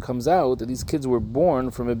kids comes out, that these kids were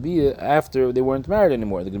born from a bia after they weren't married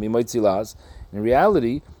anymore. They're going to be moitzilas. In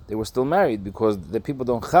reality, they were still married because the people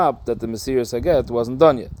don't chap that the Mesiras Haget wasn't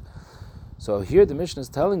done yet. So here the Mishnah is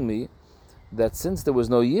telling me that since there was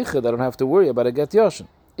no yichud, I don't have to worry about a get yoshin.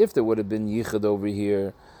 If there would have been yichud over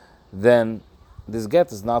here, then this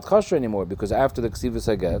get is not kosher anymore because after the ksivas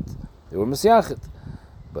Haget, they were mesiachet.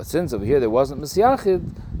 But since over here there wasn't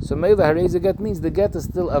Mesiachid, so Meila Hareza get means the get is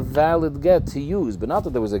still a valid get to use, but not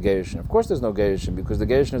that there was a Gerushin. Of course there's no Gerushin, because the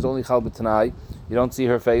Gerushin is only Chal B'Tanai. You don't see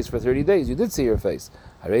her face for 30 days. You did see her face.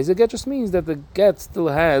 Hareza get just means that the get still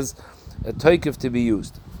has a toikif to be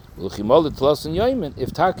used. If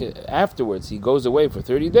afterwards he goes away for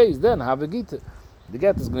 30 days, then have a Gittin. The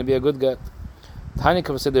get is going to be a good get. Tani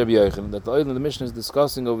Kavased Rabbi Yochanan, that the oil in the Mishnah is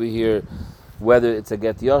discussing over here whether it's a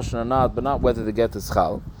get yoshin or not, but not whether the get is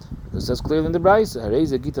chal. Because it says clearly in the Brayse,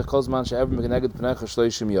 Hareza Gittin Kozman She'ever Megeneged Pnecha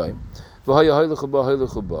Shloishim Yoim, V'hoya Hoylechu Ba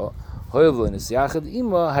Hoylechu Ba, Hoylechu Nesiachad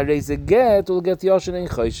Ima, Hareza get will get yoshin and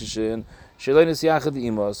chayshishin. So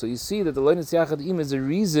you see that the Lo Nesiachad Ima is a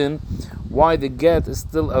reason why the get is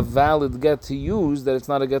still a valid get to use, that it's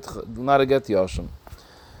not a get yoshin.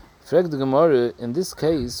 Frag the Gemara, in this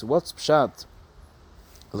case, what's pshat?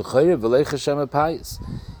 If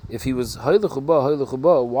he was Hoylechu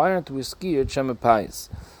Ba, why aren't we scared Shema Pais?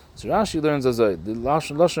 So Rashi learns as the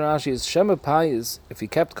Lashon Rashi is Shema Pais, if he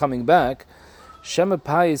kept coming back, Shema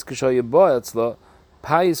Pais Kishoya Ba Etzla,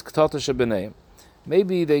 Pais Ktata Shebenei.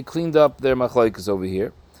 Maybe they cleaned up their machlokes over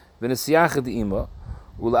here. V'nesiachad ima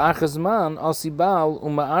ul'achazman asibal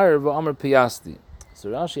uma'ar v'amar piyasti.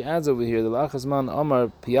 So Rashi adds over here the l'achazman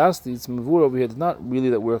amar piyasti. It's mavur over here. It's not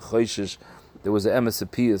really that we're chayshish. There was a emes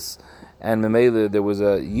apiyas, and memele there was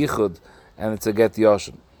a yichud, and it's a get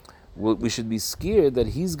yoshin. We should be scared that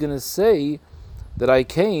he's going to say that I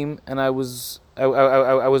came and I was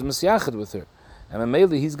mesiachad with her. And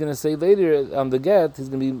Mameli, he's going to say later on the get, he's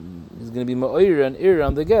going to be ma'oir and ir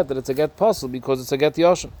on the get, that it's a get puzzle because it's a get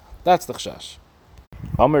yoshin. That's the chashash.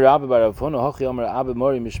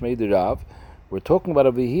 We're talking about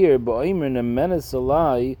over here that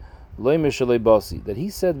he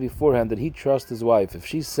said beforehand that he trusts his wife. If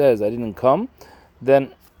she says I didn't come,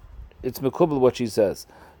 then it's mekubal what she says.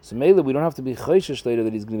 So Mele, we don't have to be chayshish later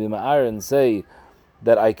that he's going to be ma'ar and say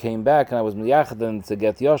that I came back and I was miyachad and it's a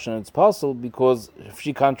get yoshin. It's possible because if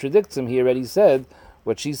she contradicts him, he already said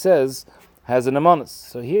what she says has an amonis.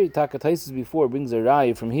 So here, Takataisis before brings a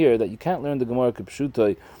raya from here that you can't learn the Gemara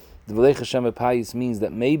Kipshutai. The V'lech Hashem Pais means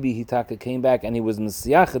that maybe he came back and he was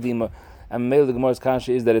miyachadima, and maybe the Gemara's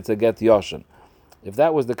kasha is that it's a get yoshin. If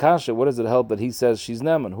that was the kasha, what does it help that he says she's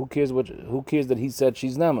neman? Who cares that he said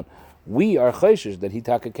she's neman? We are chayshish that he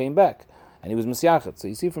came back and he was miyachad. So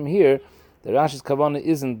you see from here, the Rashi's kavanah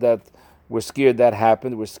isn't that we're scared that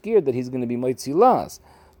happened. We're scared that he's going to be moitzi las,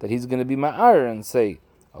 that he's going to be ma'ar and say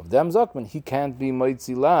of them zakman he can't be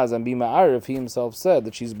moitzi las and be ma'ar if he himself said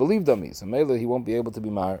that she's believed on me. So maybe he won't be able to be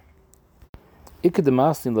ma'ar.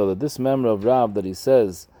 Ikademastin lo, that this member of Rav that he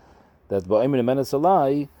says that ba'imir nemenes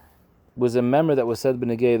alai was a member that was said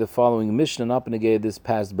b'negei the following Mishnah, not b'negei this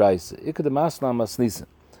past Brayse. Ikademaslam masnisen. It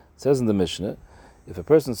says in the Mishnah, if a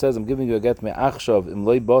person says, I'm giving you a get me'achshav im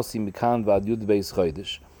loy basi mikan v'ad yud beis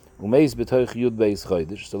chodesh, umeis b'toich yud beis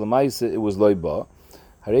chodesh, so l'maise it was loy ba,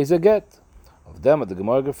 harei a get. Of them, at the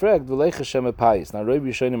Gemara gefragt, v'leich Hashem epayis. Now, Rabbi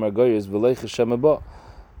Yishonim Argoy is v'leich Hashem ba.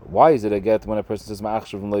 Why is it a get when a person says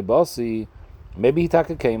me'achshav im loy basi? Maybe he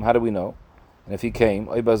taka came, how do we know? And if he came,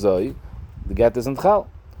 oy bazoi, the get isn't chal.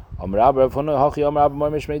 It's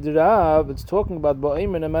talking about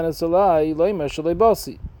ba'imr nemenes alai loymer shalei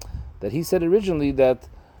basi. That he said originally that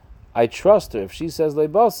I trust her. If she says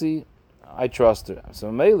leibasi, I trust her.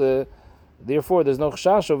 So Mele, therefore there's no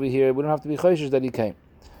chashash over here. We don't have to be chayshish that he came.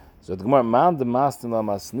 So the Gemara man the mastin la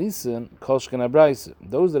masnisen kolshken abraisa.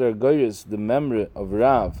 Those that are goyers, the memory of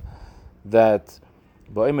Rav, that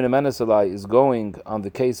ba'imr nemenes alai is going on the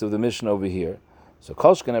case of the mission over here. So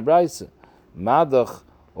kolshken abraisa, madach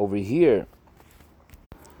over here,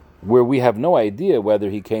 where we have no idea whether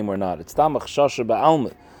he came or not. It's tamach shasha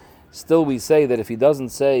ba'alma. Still, we say that if he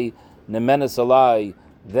doesn't say nemenes alai,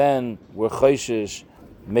 then we're chayshish.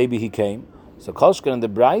 Maybe he came. So kolshken in the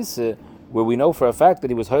Brayse, where we know for a fact that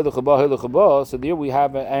he was hoylechu ba, so there we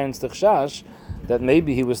have an ernst chash that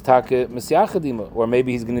maybe he was taka mesiachadima, or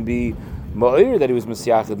maybe he's going to be ma'ir that he was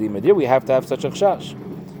mesiachadima. There we have to have such a chash.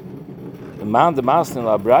 The man the masnin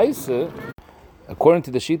la Brayse, according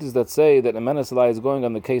to the shittas that say that nemenes alai is going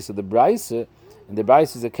on the case of the Brayse. And the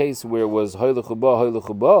Brayse is a case where it was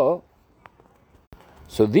hoylechu ba.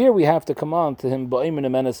 So there we have to come on to him ba'imr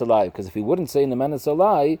nemenes alai, because if he wouldn't say nemenes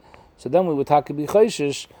alai, so then we would taka be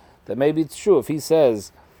chayshish that maybe it's true. If he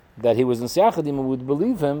says that he was in siachadim, we would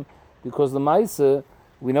believe him because the ma'isa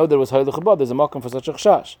we know there was hoylechu ba. There's a makom for such a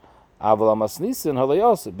chash. Aval amasnisin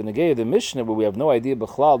halayosef b'negei the Mishnah where we have no idea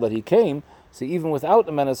b'chlal that he came. So even without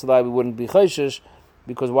nemenes alai we wouldn't be chayshish,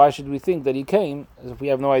 because why should we think that he came if we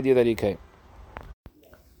have no idea that he came?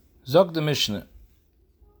 Zog the Mishnah.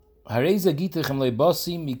 Hareza gitich im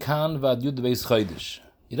leibasi mikan vad yud beis chodesh.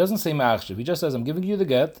 He doesn't say me'achshav. He just says, I'm giving you the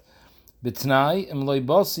get. B'tnai im loy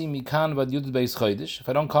basi mikan vad yud beis chodesh. If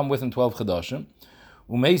I don't come within 12 chadashim,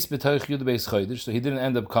 umeis b'toich yud beis chodesh. So he didn't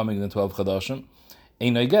end up coming in the 12 chadashim.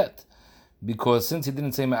 Ein I get, because since he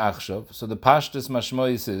didn't say me'achshav, so the pashtus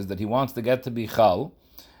mashmois is that he wants the get to be chal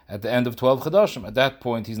at the end of 12 chadashim. At that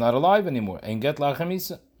point, he's not alive anymore. Ein get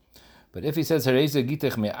la'achamisa. But if he says hareze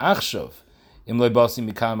gitich me'achshav im loy basi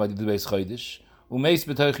mikan vad yud beis chodesh, umeis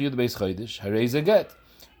b'toich yud beis chodesh, hareze get.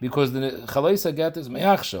 Because the chalaisa get is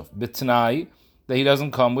me'achshav, b'tnai, that he doesn't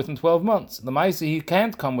come within 12 months. The ma'isi, he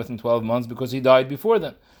can't come within 12 months because he died before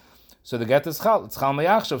then. So the get is chal, it's chal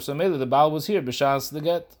me'achshav, so maybe the Baal was here, b'shas the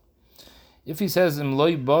get. If he says, im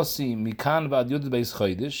loy basi mikan vad yud beis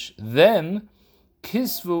chodesh, then,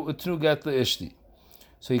 kisvu utnu get le'ishti.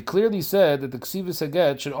 So he clearly said that the ksivus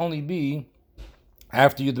haget should only be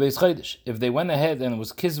after yud beis chodesh. If they went ahead and it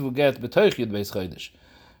was kisvu get b'toich yud beis chodesh,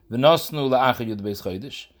 v'nosnu la'achar yud beis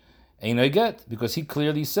chodesh, ain't I get, because he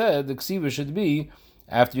clearly said the ksiva should be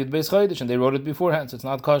after yud beis chodesh, and they wrote it beforehand, so it's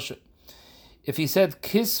not kosher. If he said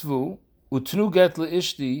kisvu utnu get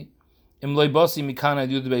le'ishti im loy basi mikana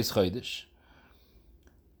yud beis chodesh,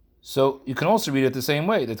 so you can also read it the same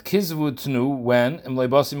way, that kisvu utnu when im loy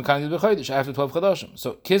basi mikana yud beis chodesh, after 12 chadashim.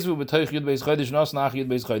 So kisvu b'toich yud beis chodesh v'nosnu la'achar yud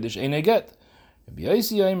beis chodesh, ain't I get.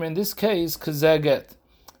 In this case, kazeh get,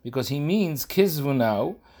 because he means kisvu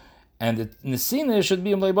now, and the nesina should be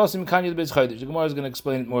imlay basim kanyud beis chodesh. The Gemara is going to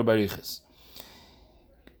explain it more by Riches.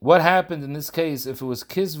 What happened in this case if it was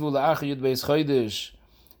kisvu la'achar yud beis chodesh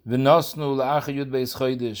v'nosnu la'achar yud beis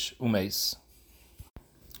chodesh umeis?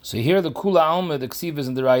 So here the kula alma, the ksiva is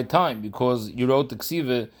in the right time because you wrote the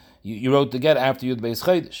ksiva, you wrote the get after yud beis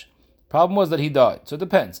chodesh. Problem was that he died. So it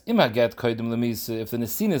depends. Im haget koydem lemisa, if the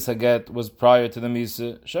nesinis haget was prior to the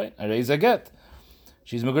misa, shay, areiz haget.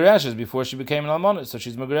 She's Megureshes before she became an almonah, so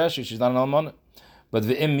she's Megureshes, she's not an almonah. But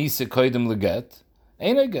the im misa koydem leget,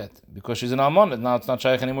 ain't a get, because she's an almonah, now it's not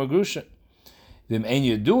shaykh anymore grusha. V'im ein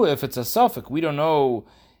yedua, if it's a suffix, we don't know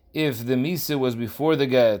if the misa was before the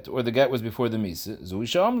get, or the get was before the misa. Zui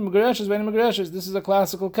sham Megureshes, vein Megureshes, this is a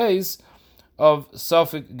classical case of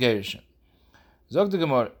suffix gerushin. Zog the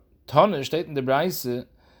Gemara, Tana steht in the Braise,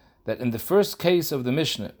 that in the first case of the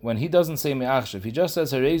Mishnah, when he doesn't say me'achshav, he just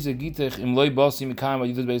says hareze gitich im loy basi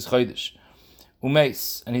mikayim yud beis chodesh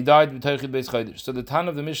umeis, and he died b'toich yud beis chodesh. So the Tan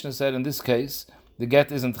of the Mishnah said in this case the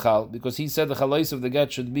get isn't chal, because he said the chalais of the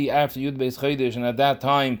get should be after yud beis chodesh, and at that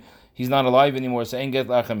time he's not alive anymore, so ain't get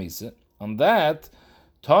la'achamisa. On that,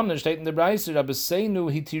 Tana steht in the Braise, Rabbi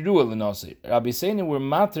Seinu hitiru l'nasir. Rabbi Seinu were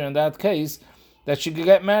matter in that case that she could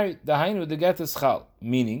get married. The hainu, the get is chal,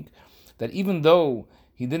 meaning that even though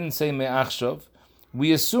he didn't say me'achshav,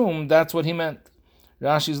 we assume that's what he meant.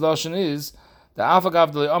 Rashi's lashon is the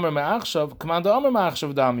afagav de amar me'achshav, command the amar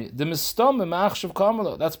me'achshav dami, the mistam me'achshav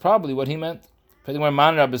kamalo. That's probably what he meant. Depending where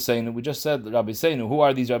man Rabbi Seinu, we just said Rabbi Seinu. Who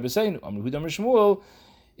are these Rabbi Seinu? Amar Hudam Shmuel.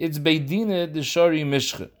 It's beidine de shari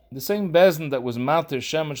mishcha, the same bezin that was mater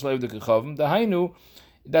shem and shleiv de kechavim. The hainu,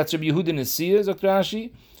 that's Rabbi Yehuda Nesiya, Dr.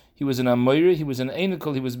 Rashi. He was an Amoyri, he was an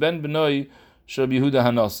Einikal, he was ben benoi shel Rabbi Yehuda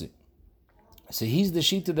Hanasi. So he's the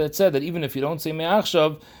shita that said that even if you don't say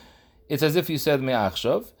me'achshav, it's as if you said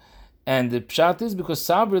me'achshav. And the pshat is because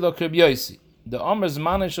sabri lo Rabbi Yosi. The Omer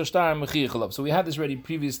zmanei shoshtar mechiyachalav. So we had this already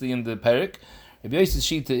previously in the Perik. Rabbi Yosi's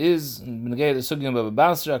shita is, in the Sugiyam Baba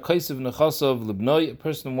Basra, kaisav nechasov libnoi. A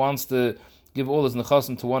person wants to give all his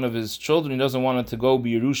nechasim to one of his children. He doesn't want it to go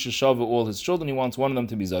be Yerusha Shava all his children. He wants one of them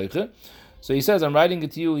to be Zayche. So he says, I'm writing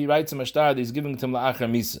it to you. He writes him a shtar that he's giving it to him la'achar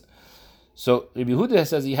misa. So Rabbi Yehuda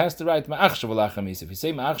says he has to write ma'achshav la'achar misa. If you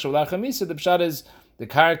say ma'achshav la'achar misa, the pshat is the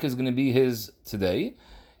karka is going to be his today,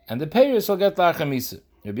 and the payers will get la'achar misa.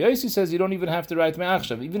 Rabbi Yosi says you don't even have to write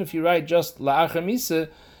me'achshav. Even if you write just la'achar misa,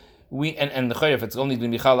 and the chayef, it's only going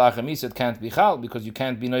to be chal la'achar misa, it can't be chal, because you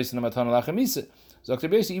can't be nois in a matana la'achar misa. So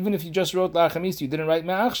Rabbi Yosi, even if you just wrote la'achar misa, you didn't write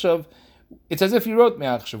me'achshav, it's as if you wrote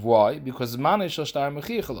me'achshav. Why? Because man shel shtar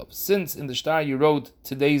mechiyachalav. Since in the shtar you wrote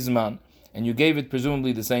today's man, and you gave it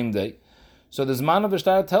presumably the same day, so the zman of the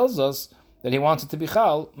shtar tells us that he wants it to be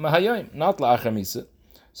chal mehayoim, not la'achar misa.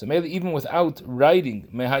 So maybe even without writing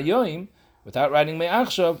mehayoim, without writing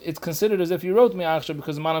me'achshav, it's considered as if you wrote me'achshav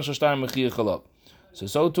because man shel shtar mechiyachalav.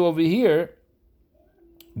 So too over here,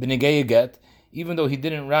 b'negei get, even though he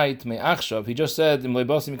didn't write me'achshav, he just said im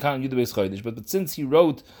leibasim mikan yud beis chodesh. But since he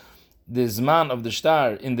wrote the zman of the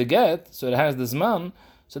shtar in the get, so it has the zman,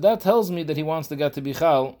 so that tells me that he wants the get to be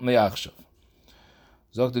chal me'achshav.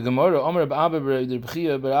 Zog the Gemara, Omer Abba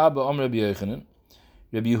B'Rebchia B'Abba Omer B'Yechanan,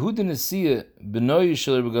 Rabbi Yehuda Nesiya B'noi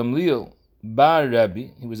Shel Rabbi Gamliel Bar Rabbi,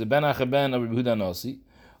 he was a ben achaben of Rabbi Yehuda Nasi,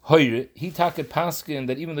 Hoyre, he taked paskin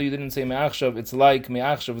that even though you didn't say me'achshav, it's like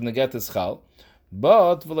me'achshav in the get is chal,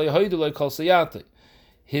 but v'lei hoyde loy kol sayate.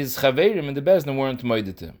 His chaverim in the bezdin weren't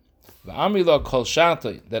moided to him. V'amri lo kol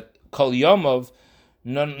shatay, that kol yomov,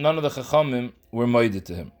 none of the chachamim were moided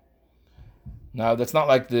to him. Now that's not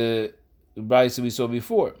like the brayse we saw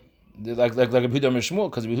before, like Rabbi Yehuda Mishmul,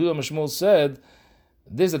 because Rabbi Yehuda Mishmul said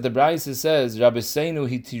this, that the brayse says Rabbi Seinu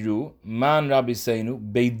hitiru man Rabbi Seinu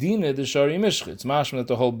beidine de shari mishcha. It's mashma that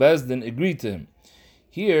the whole bezdin agreed to him.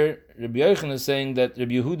 Here Rabbi Yochanan is saying that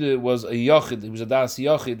Rabbi Yehuda was a yachid, he was a das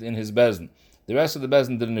yachid in his bezdin. The rest of the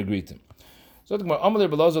bezdin didn't agree to him. So the Gemara Amar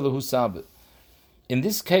Belazar lehu sabit. In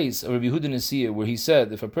this case of Rabbi Yehuda Nesiya, where he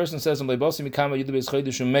said, if a person says,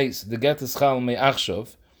 the get is chal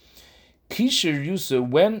me'achshav, Kishir Yusa,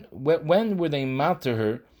 when were they mad to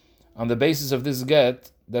her on the basis of this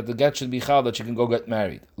get, that the get should be chal, that she can go get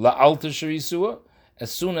married? La alter shirisua, as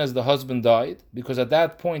soon as the husband died, because at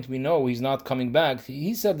that point we know he's not coming back.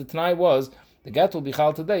 He said the t'nai was, the get will be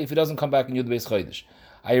chal today if he doesn't come back in Yud Beis Chodesh.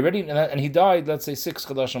 And he died, let's say 6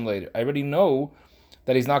 Chodashim later. I already know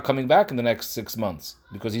that he's not coming back in the next 6 months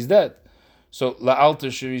because he's dead. So la'alter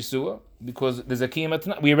shirisua, because there's a kiyum at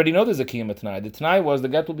tonight. We already know there's a kiyum at tonight. The tonight was the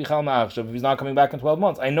get will be chal ma'achshav if he's not coming back in 12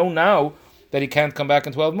 months. I know now that he can't come back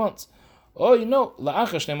in 12 months. Oh, you know,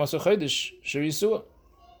 la'achar shnei masar chodesh shirisua.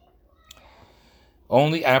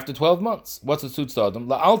 Only after 12 months. What's the tzutz to Adam?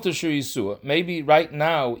 La'alter shirisua. Maybe right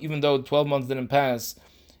now, even though 12 months didn't pass,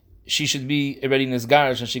 she should be already in his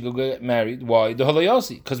garish and she could get married. Why? The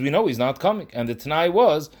halayosi, because we know he's not coming. And the Tanai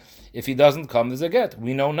was, if he doesn't come, there's a get.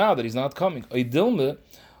 We know now that he's not coming. Oidilme,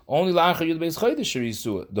 only la'achar Yud Beis Chodesh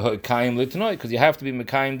shirisua. The ha'kayim le'tanai, because you have to be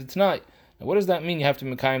mekayim the Tanai. Now what does that mean, you have to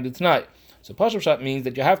be mekayim the Tanai? So Pashup Shat means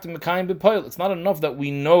that you have to be mekayim b'poil. It's not enough that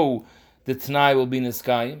we know the Tanai will be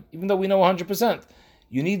niskayim, even though we know 100%.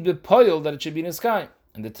 You need b'poil that it should be niskayim.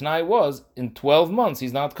 And the Tanai was, in 12 months,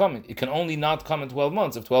 he's not coming. It can only not come in 12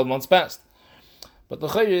 months, if 12 months passed. But the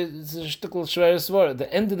Chayr is a shtickle shver svara. At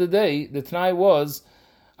the end of the day, the Tanai was,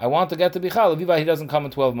 I want to get to Bichal. Viva, he doesn't come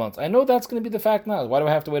in 12 months. I know that's going to be the fact now. Why do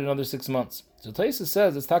I have to wait another 6 months? So Taisa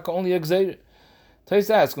says, it's taka only a gzeir. Taisa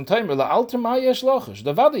asks, la'alter ma yesh lochish.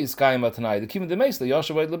 The vadi is kayim Tanai. The kivim de meis, the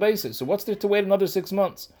yashavayt lebeis. So what's there to wait another 6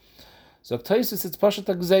 months? So Taisa says, it's pashat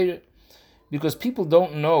a gzeir. Because people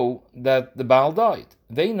don't know that the Baal died.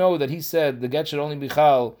 They know that he said the get should only be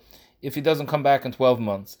chal if he doesn't come back in 12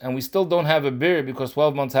 months. And we still don't have a bir because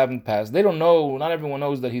 12 months haven't passed. They don't know, not everyone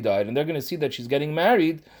knows that he died. And they're going to see that she's getting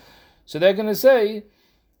married. So they're going to say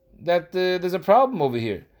that there's a problem over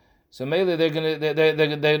here. So maybe they're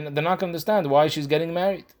not going to understand why she's getting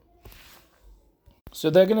married. So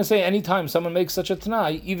they're going to say anytime someone makes such a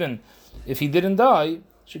t'nai, even if he didn't die,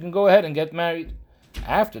 she can go ahead and get married.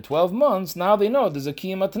 After 12 months, now they know there's a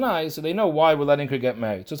kiyum atnai, so they know why we're letting her get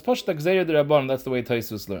married. So it's pashut gzeir de rabban. That's the way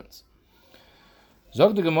Tosfos learns.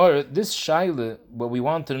 Zog the Gemara, this shaila, what we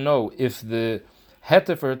want to know, if the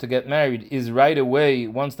heter for her to get married is right away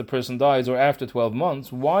once the person dies or after 12 months,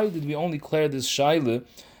 why did we only clear this shaila,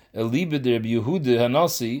 Elibe de Rabbi Yehuda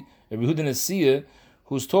Hanasi, Rabbi Yehuda Nesiya,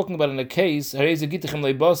 who's talking about in a case, Harei Gittin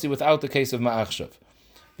Daf without the case of ma'achshav.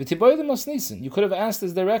 You could have asked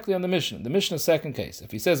this directly on the Mishnah. The Mishnah's second case. If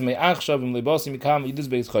he says, Me'achshav im lebasi mikam yud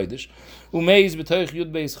beis chodesh, umeiz b'toich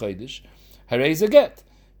yud beis chodesh, harei get.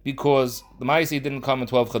 Because the Ma'aseh didn't come in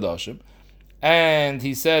 12 Chodashim. And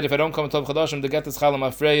he said, if I don't come in 12 Chodashim, the get is chalam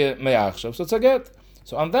afreya me'achshav. So it's a get.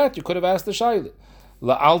 So on that, you could have asked the Shaila.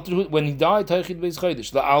 When he died, toich yud beis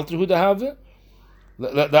chodesh, la'alter hu dehave,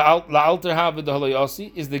 la'alter have the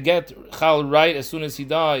halayasi, is the get chal right as soon as he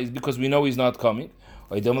dies because we know he's not coming.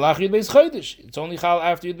 It's only chal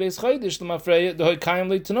after Yud Beis Chodesh the hoikayim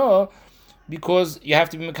leitano, because you have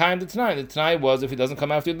to be mekayim the Tanai. The Tanai was if he doesn't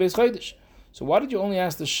come after Yud Beis Chodesh. So why did you only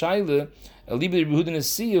ask the shaila Elibe Rabbi Yehuda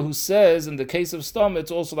Nesiya, who says in the case of Stam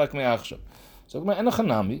it's also like me'achshav? So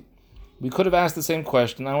enochanami, we could have asked the same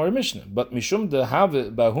question in our Mishnah, but mishum de have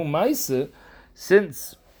bahum ma'ase,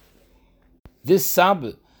 since this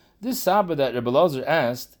sabbath that Rabbi Lazar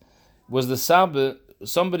asked was the sabbath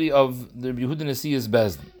somebody of the Yehuda Nesiya's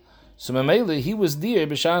bezdin. So Mamele, he was there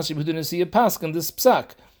b'shas Yehuda Nesiya paskin this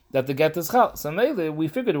psak that the get is chal. So Mamele, we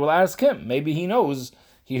figured we'll ask him. Maybe he knows.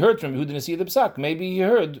 He heard from Yehuda Nesiya the psak. Maybe he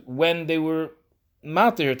heard when they were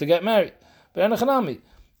matir to get married. But anachanami,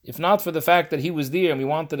 if not for the fact that he was there and we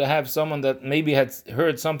wanted to have someone that maybe had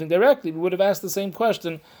heard something directly, we would have asked the same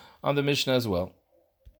question on the Mishnah as well.